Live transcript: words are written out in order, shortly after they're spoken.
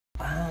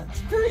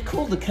pretty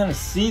cool to kind of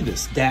see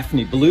this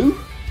Daphne Blue.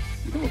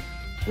 You don't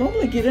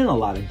normally get in a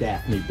lot of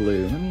Daphne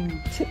Blue. I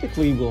mean,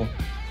 typically we'll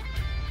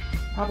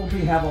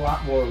probably have a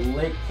lot more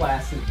Lake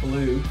Placid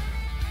Blue,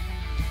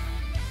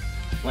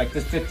 like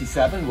this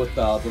 57 with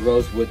the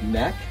rosewood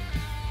neck.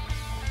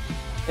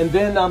 And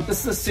then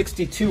this is a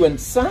 62 in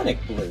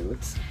Sonic Blue.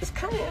 It's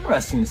kind of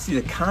interesting to see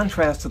the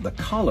contrast of the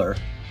color.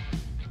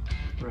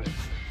 Right.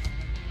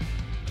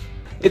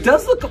 It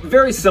does look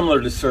very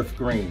similar to Surf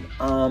Green,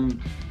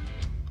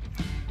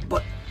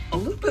 but a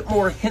little bit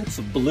more hints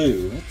of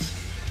blue.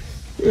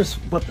 Here's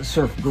what the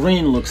Surf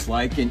Green looks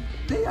like, and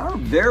they are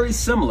very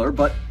similar,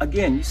 but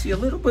again, you see a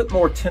little bit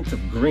more tint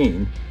of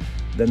green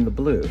than the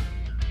blue.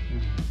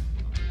 Mm-hmm.